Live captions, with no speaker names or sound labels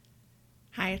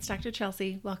Hi, it's Dr.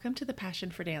 Chelsea. Welcome to the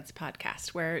Passion for Dance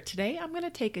podcast, where today I'm going to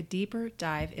take a deeper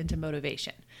dive into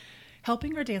motivation.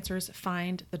 Helping our dancers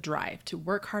find the drive to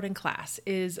work hard in class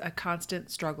is a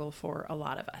constant struggle for a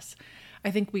lot of us.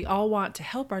 I think we all want to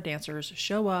help our dancers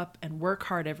show up and work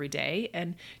hard every day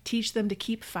and teach them to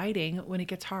keep fighting when it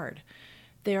gets hard.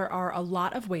 There are a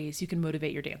lot of ways you can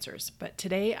motivate your dancers, but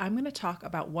today I'm going to talk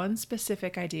about one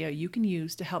specific idea you can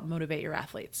use to help motivate your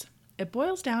athletes. It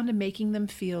boils down to making them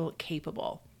feel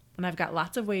capable, and I've got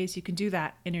lots of ways you can do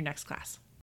that in your next class.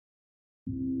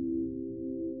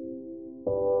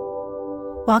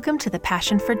 Welcome to the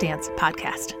Passion for Dance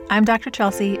podcast. I'm Dr.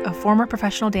 Chelsea, a former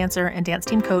professional dancer and dance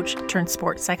team coach turned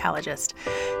sports psychologist.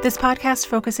 This podcast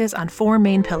focuses on four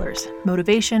main pillars: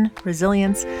 motivation,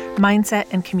 resilience, mindset,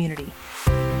 and community.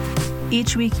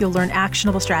 Each week, you'll learn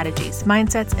actionable strategies,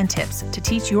 mindsets, and tips to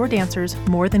teach your dancers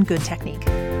more than good technique.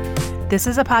 This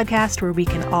is a podcast where we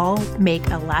can all make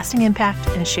a lasting impact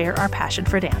and share our passion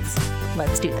for dance.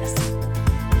 Let's do this.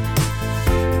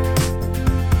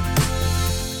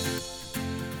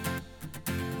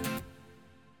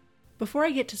 Before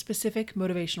I get to specific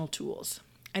motivational tools,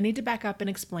 I need to back up and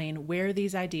explain where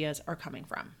these ideas are coming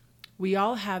from. We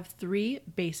all have three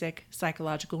basic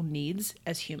psychological needs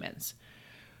as humans.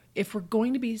 If we're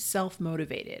going to be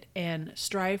self-motivated and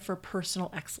strive for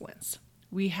personal excellence,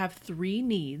 we have three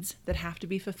needs that have to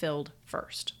be fulfilled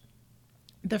first.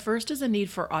 The first is a need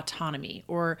for autonomy,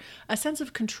 or a sense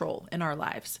of control in our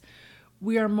lives.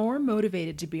 We are more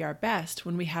motivated to be our best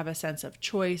when we have a sense of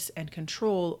choice and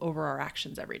control over our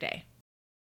actions every day.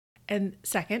 And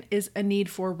second is a need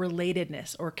for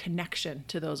relatedness or connection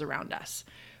to those around us.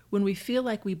 When we feel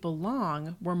like we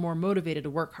belong, we're more motivated to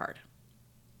work hard.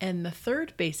 And the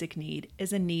third basic need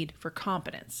is a need for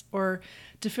competence, or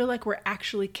to feel like we're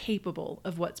actually capable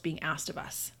of what's being asked of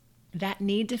us. That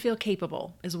need to feel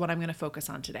capable is what I'm going to focus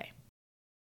on today.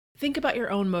 Think about your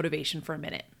own motivation for a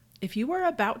minute. If you are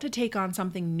about to take on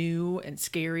something new and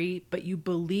scary, but you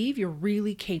believe you're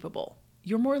really capable,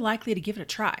 you're more likely to give it a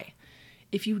try.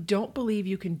 If you don't believe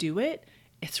you can do it,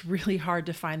 it's really hard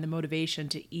to find the motivation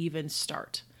to even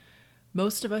start.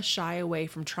 Most of us shy away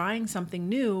from trying something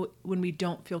new when we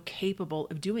don't feel capable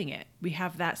of doing it. We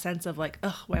have that sense of like,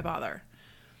 ugh, why bother?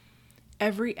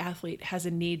 Every athlete has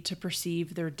a need to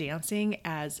perceive their dancing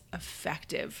as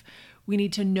effective. We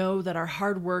need to know that our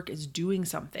hard work is doing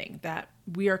something, that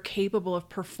we are capable of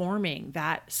performing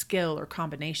that skill or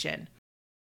combination.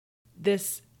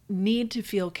 This need to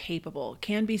feel capable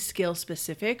can be skill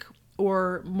specific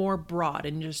or more broad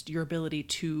in just your ability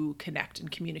to connect and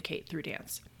communicate through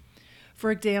dance. For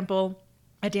example,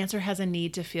 a dancer has a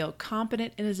need to feel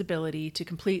confident in his ability to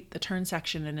complete the turn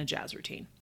section in a jazz routine.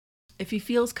 If he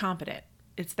feels confident,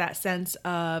 it's that sense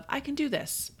of, I can do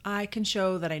this. I can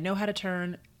show that I know how to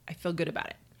turn. I feel good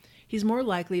about it. He's more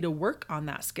likely to work on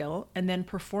that skill and then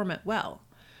perform it well.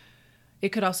 It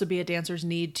could also be a dancer's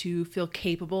need to feel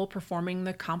capable performing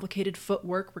the complicated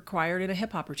footwork required in a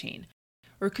hip hop routine.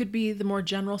 Or it could be the more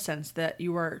general sense that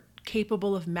you are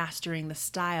capable of mastering the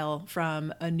style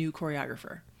from a new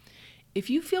choreographer. If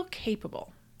you feel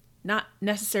capable, not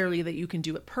necessarily that you can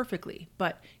do it perfectly,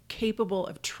 but capable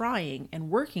of trying and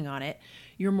working on it,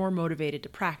 you're more motivated to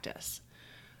practice.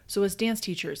 So as dance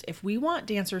teachers, if we want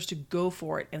dancers to go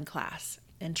for it in class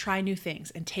and try new things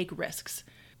and take risks,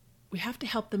 we have to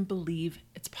help them believe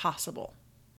it's possible.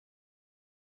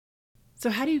 So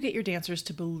how do you get your dancers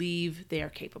to believe they are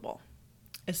capable?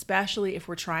 Especially if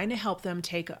we're trying to help them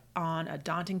take on a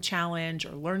daunting challenge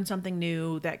or learn something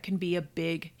new that can be a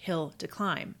big hill to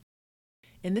climb.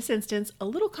 In this instance, a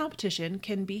little competition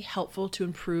can be helpful to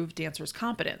improve dancers'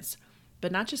 competence,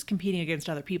 but not just competing against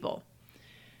other people.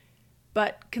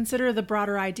 But consider the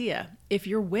broader idea. If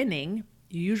you're winning,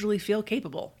 you usually feel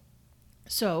capable.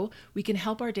 So we can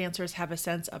help our dancers have a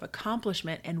sense of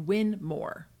accomplishment and win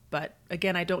more. But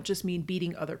again, I don't just mean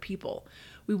beating other people.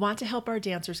 We want to help our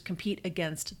dancers compete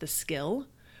against the skill,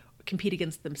 compete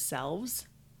against themselves,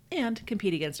 and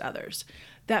compete against others.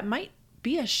 That might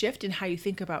be a shift in how you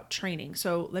think about training.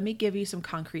 So let me give you some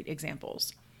concrete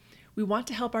examples. We want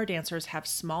to help our dancers have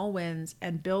small wins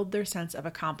and build their sense of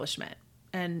accomplishment.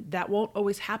 And that won't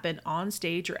always happen on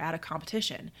stage or at a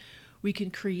competition. We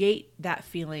can create that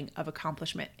feeling of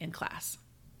accomplishment in class.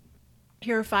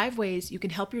 Here are 5 ways you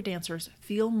can help your dancers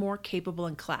feel more capable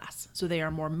in class so they are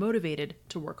more motivated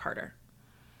to work harder.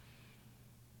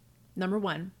 Number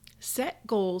 1, set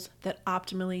goals that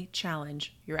optimally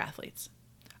challenge your athletes.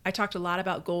 I talked a lot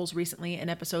about goals recently in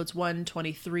episodes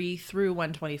 123 through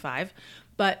 125,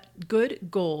 but good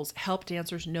goals help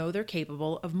dancers know they're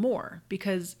capable of more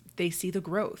because they see the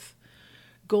growth.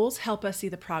 Goals help us see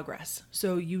the progress,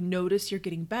 so you notice you're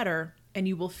getting better and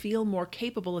you will feel more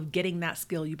capable of getting that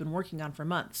skill you've been working on for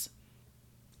months.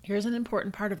 Here's an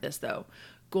important part of this though.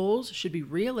 Goals should be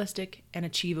realistic and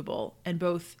achievable, and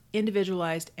both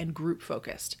individualized and group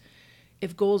focused.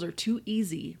 If goals are too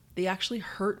easy, they actually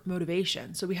hurt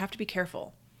motivation, so we have to be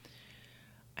careful.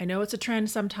 I know it's a trend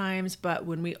sometimes, but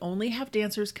when we only have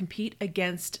dancers compete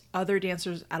against other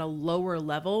dancers at a lower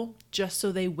level just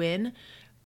so they win,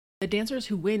 the dancers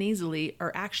who win easily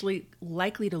are actually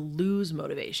likely to lose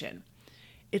motivation.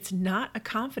 It's not a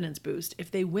confidence boost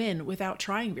if they win without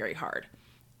trying very hard.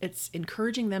 It's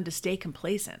encouraging them to stay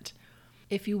complacent.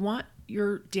 If you want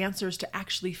your dancers to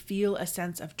actually feel a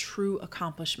sense of true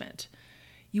accomplishment,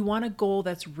 you want a goal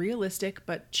that's realistic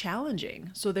but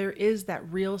challenging. So there is that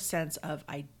real sense of,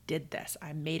 I did this,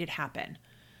 I made it happen.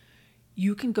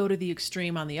 You can go to the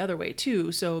extreme on the other way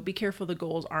too, so be careful the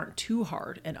goals aren't too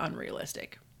hard and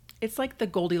unrealistic. It's like the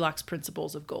Goldilocks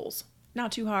principles of goals.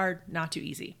 Not too hard, not too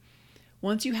easy.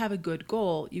 Once you have a good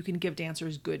goal, you can give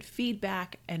dancers good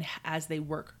feedback and as they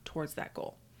work towards that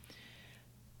goal.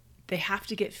 They have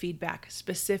to get feedback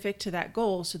specific to that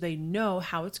goal so they know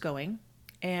how it's going,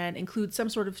 and include some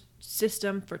sort of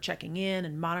system for checking in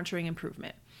and monitoring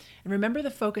improvement. And remember, the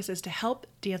focus is to help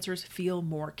dancers feel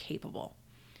more capable.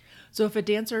 So if a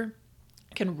dancer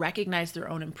can recognize their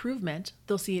own improvement,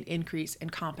 they'll see an increase in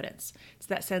competence. It's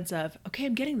that sense of, okay,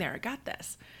 I'm getting there, I got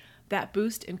this. That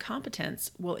boost in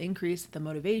competence will increase the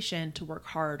motivation to work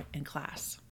hard in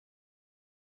class.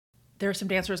 There are some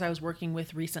dancers I was working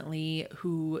with recently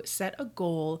who set a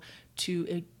goal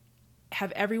to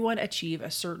have everyone achieve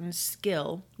a certain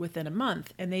skill within a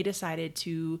month, and they decided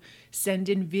to send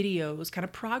in videos, kind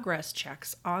of progress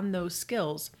checks on those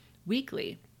skills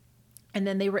weekly. And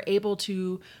then they were able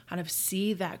to kind of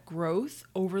see that growth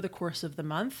over the course of the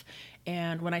month.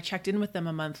 And when I checked in with them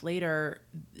a month later,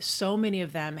 so many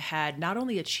of them had not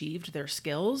only achieved their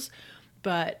skills,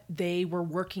 but they were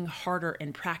working harder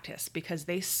in practice because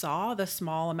they saw the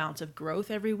small amounts of growth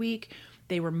every week.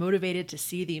 They were motivated to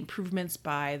see the improvements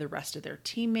by the rest of their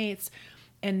teammates.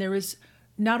 And there was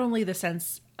not only the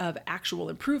sense of actual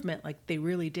improvement, like they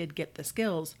really did get the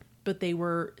skills, but they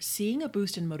were seeing a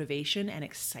boost in motivation and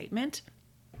excitement.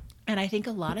 And I think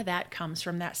a lot of that comes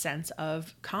from that sense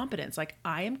of competence. Like,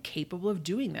 I am capable of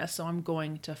doing this, so I'm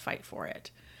going to fight for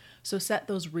it. So set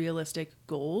those realistic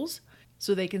goals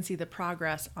so they can see the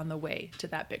progress on the way to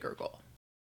that bigger goal.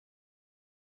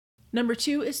 Number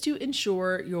 2 is to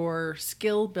ensure your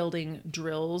skill building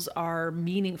drills are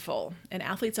meaningful and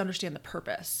athletes understand the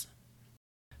purpose.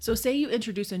 So say you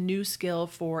introduce a new skill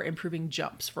for improving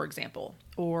jumps, for example,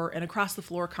 or an across the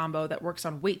floor combo that works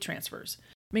on weight transfers.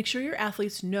 Make sure your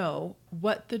athletes know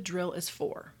what the drill is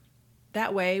for.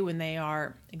 That way, when they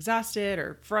are exhausted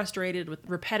or frustrated with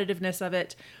repetitiveness of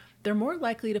it, they're more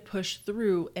likely to push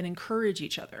through and encourage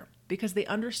each other because they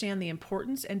understand the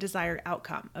importance and desired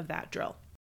outcome of that drill.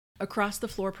 Across the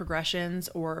floor progressions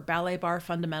or ballet bar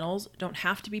fundamentals don't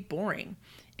have to be boring.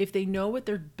 If they know what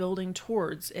they're building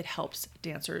towards, it helps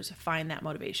dancers find that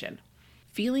motivation.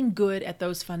 Feeling good at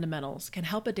those fundamentals can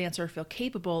help a dancer feel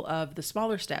capable of the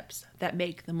smaller steps that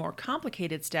make the more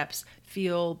complicated steps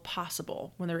feel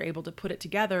possible when they're able to put it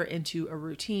together into a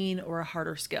routine or a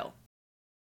harder skill.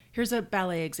 Here's a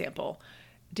ballet example.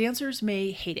 Dancers may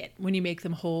hate it when you make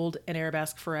them hold an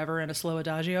arabesque forever in a slow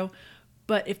adagio,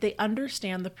 but if they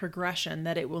understand the progression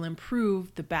that it will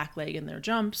improve the back leg in their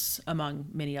jumps, among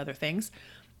many other things,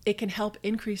 it can help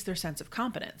increase their sense of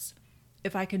confidence.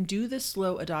 If I can do this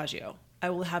slow adagio,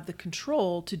 I will have the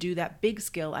control to do that big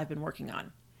skill I've been working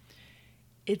on.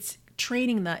 It's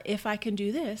training the, if I can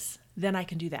do this, then I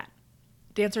can do that.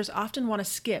 Dancers often want to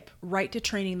skip right to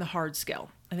training the hard skill.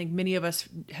 I think many of us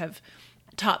have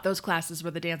taught those classes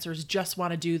where the dancers just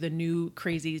want to do the new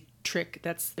crazy trick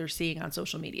they're seeing on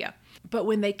social media. But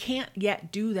when they can't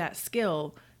yet do that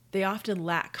skill, they often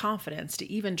lack confidence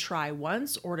to even try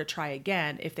once or to try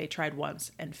again if they tried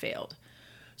once and failed.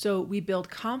 So we build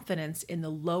confidence in the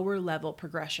lower level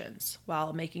progressions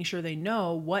while making sure they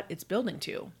know what it's building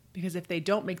to. Because if they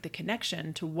don't make the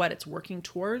connection to what it's working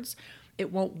towards,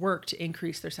 it won't work to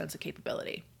increase their sense of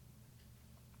capability.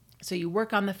 So you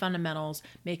work on the fundamentals,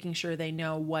 making sure they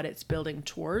know what it's building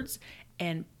towards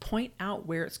and point out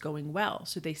where it's going well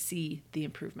so they see the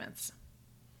improvements.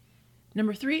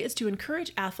 Number 3 is to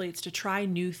encourage athletes to try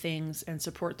new things and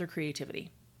support their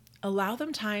creativity. Allow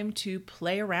them time to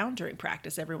play around during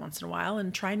practice every once in a while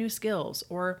and try new skills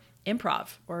or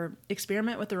improv or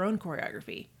experiment with their own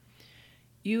choreography.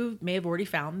 You may have already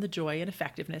found the joy and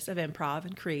effectiveness of improv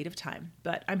and creative time,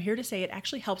 but I'm here to say it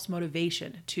actually helps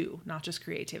motivation too, not just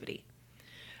creativity.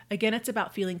 Again, it's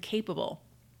about feeling capable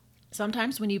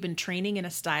Sometimes when you've been training in a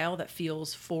style that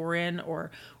feels foreign or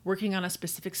working on a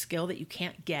specific skill that you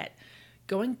can't get,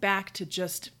 going back to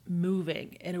just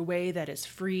moving in a way that is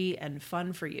free and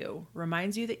fun for you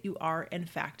reminds you that you are, in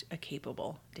fact, a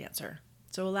capable dancer.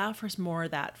 So allow for some more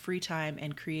of that free time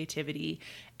and creativity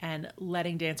and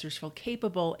letting dancers feel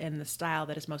capable in the style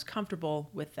that is most comfortable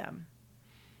with them.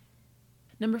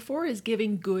 Number 4 is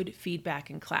giving good feedback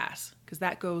in class, because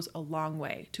that goes a long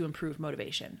way to improve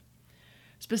motivation.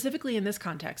 Specifically in this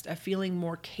context of feeling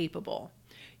more capable,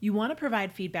 you want to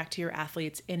provide feedback to your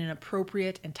athletes in an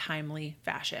appropriate and timely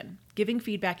fashion. Giving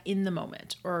feedback in the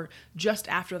moment or just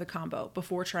after the combo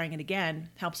before trying it again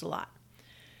helps a lot.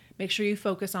 Make sure you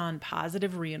focus on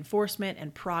positive reinforcement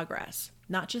and progress,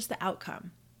 not just the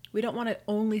outcome. We don't want to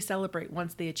only celebrate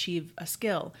once they achieve a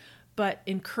skill, but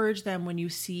encourage them when you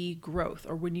see growth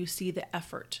or when you see the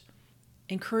effort.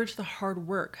 Encourage the hard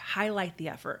work, highlight the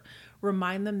effort,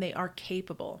 remind them they are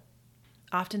capable.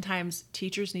 Oftentimes,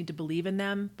 teachers need to believe in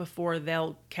them before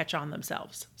they'll catch on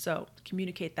themselves. So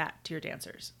communicate that to your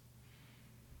dancers.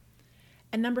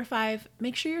 And number 5,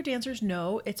 make sure your dancers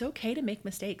know it's okay to make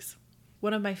mistakes.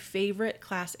 One of my favorite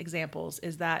class examples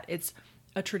is that it's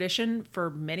a tradition for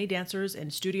many dancers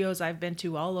in studios I've been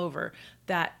to all over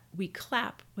that we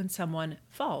clap when someone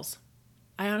falls.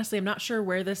 I honestly am not sure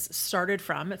where this started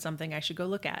from. It's something I should go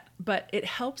look at. But it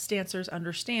helps dancers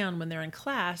understand when they're in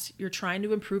class, you're trying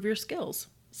to improve your skills.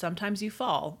 Sometimes you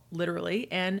fall, literally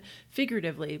and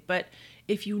figuratively. But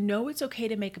if you know it's okay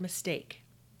to make a mistake,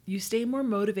 you stay more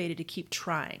motivated to keep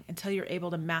trying until you're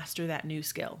able to master that new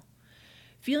skill.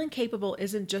 Feeling capable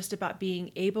isn't just about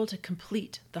being able to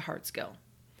complete the hard skill.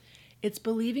 It's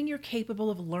believing you're capable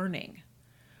of learning.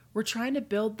 We're trying to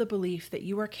build the belief that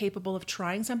you are capable of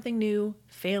trying something new,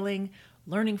 failing,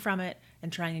 learning from it,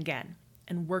 and trying again,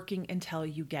 and working until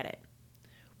you get it.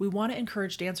 We want to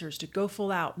encourage dancers to go full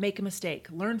out, make a mistake,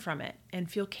 learn from it, and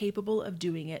feel capable of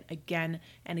doing it again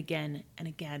and again and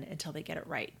again until they get it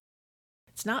right.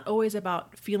 It's not always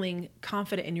about feeling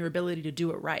confident in your ability to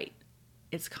do it right.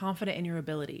 It's confident in your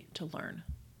ability to learn.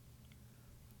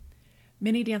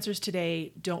 Many dancers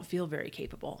today don't feel very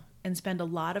capable and spend a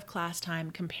lot of class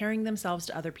time comparing themselves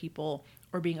to other people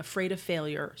or being afraid of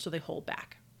failure, so they hold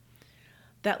back.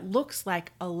 That looks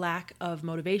like a lack of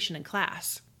motivation in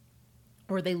class,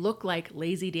 or they look like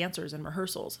lazy dancers in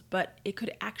rehearsals, but it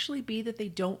could actually be that they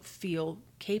don't feel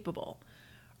capable.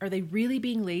 Are they really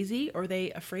being lazy, or are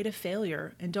they afraid of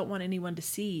failure and don't want anyone to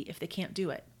see if they can't do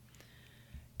it?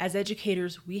 As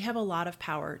educators, we have a lot of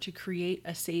power to create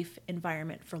a safe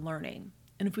environment for learning.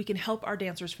 And if we can help our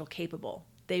dancers feel capable,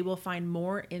 they will find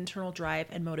more internal drive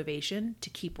and motivation to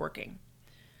keep working.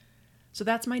 So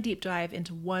that's my deep dive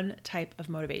into one type of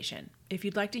motivation. If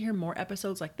you'd like to hear more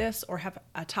episodes like this or have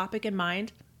a topic in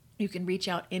mind, you can reach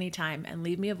out anytime and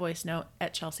leave me a voice note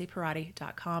at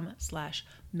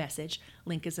chelseapierotti.com/message.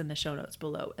 Link is in the show notes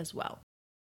below as well.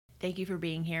 Thank you for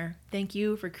being here. Thank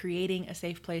you for creating a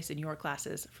safe place in your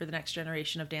classes for the next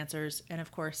generation of dancers. And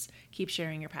of course, keep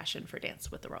sharing your passion for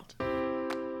dance with the world.